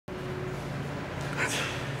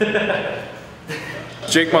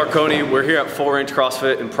Jake Marconi, we're here at 4-Inch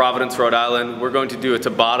CrossFit in Providence, Rhode Island. We're going to do a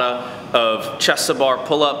Tabata of chest to bar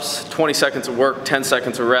pull-ups, 20 seconds of work, 10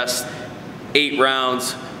 seconds of rest, 8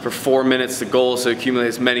 rounds for 4 minutes. The goal is to accumulate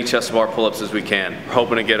as many chest to bar pull-ups as we can. We're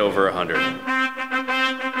hoping to get over 100.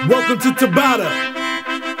 Welcome to Tabata.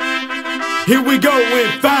 Here we go in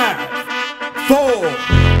 5, 4,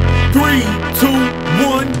 3, 2,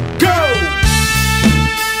 1, go!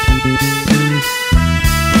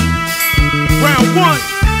 Round 1.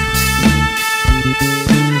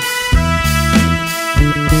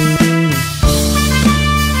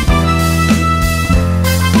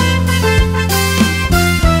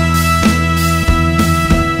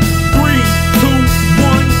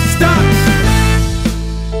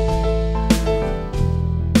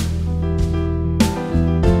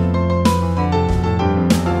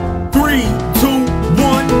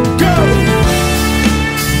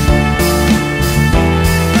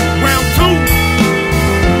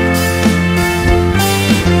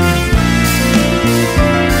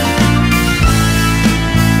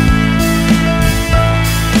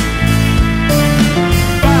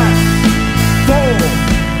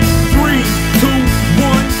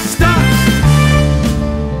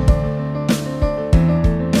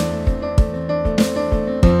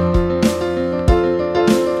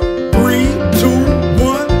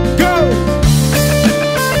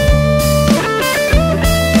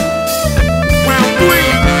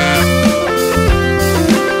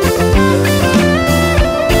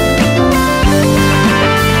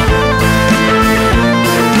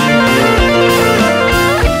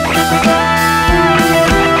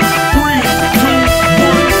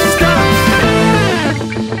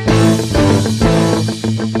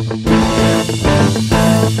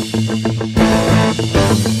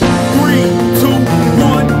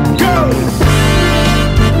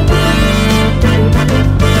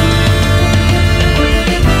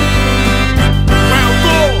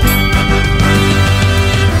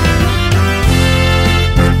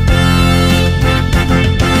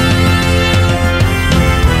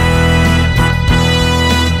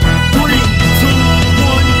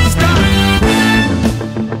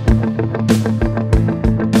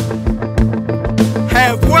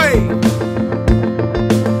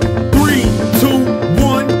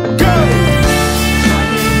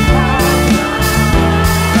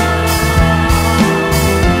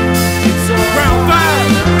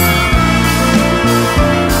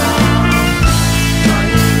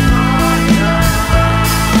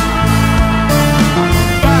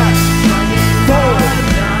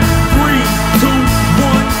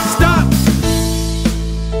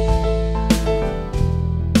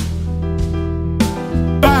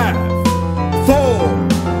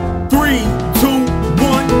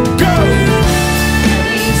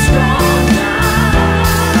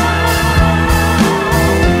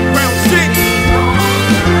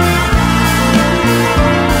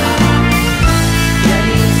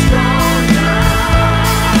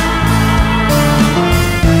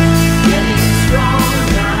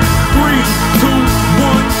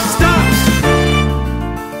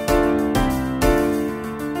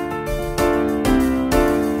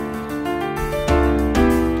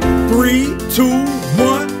 3, 2,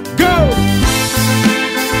 1, go!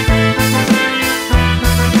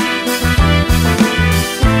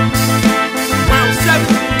 Round 7.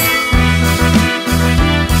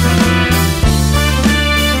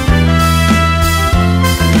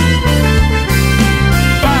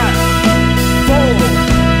 5, 4,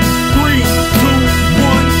 3, 2,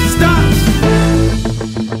 1, stop!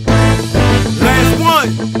 Last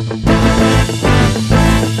one!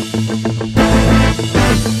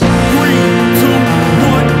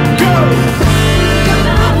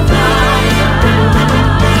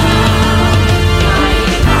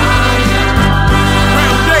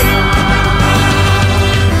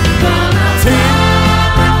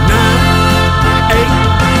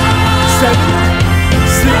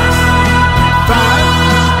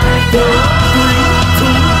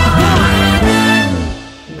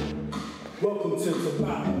 Welcome to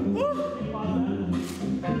Tabata.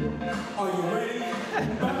 Are you ready?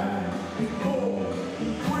 5, 4,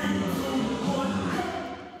 3, 2, 1.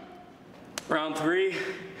 Round 3.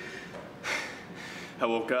 I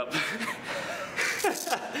woke up.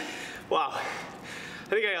 Wow. I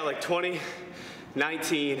think I got like 20,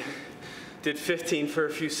 19, did 15 for a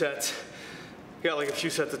few sets. Got like a few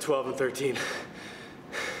sets of 12 and 13.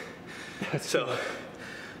 So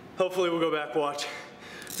hopefully we'll go back, watch,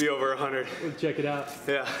 be over 100. We'll check it out.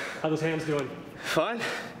 Yeah. How those hands doing? Fine.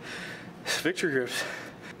 Victory grips.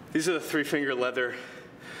 These are the 3-finger leather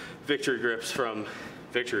victory grips from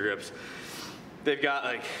Victory Grips. They've got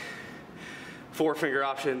like 4-finger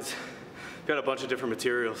options, got a bunch of different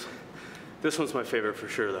materials. This one's my favorite for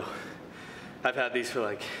sure though. I've had these for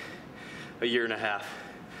like a year and a half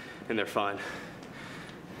and they're fine.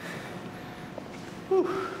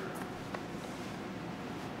 Whew.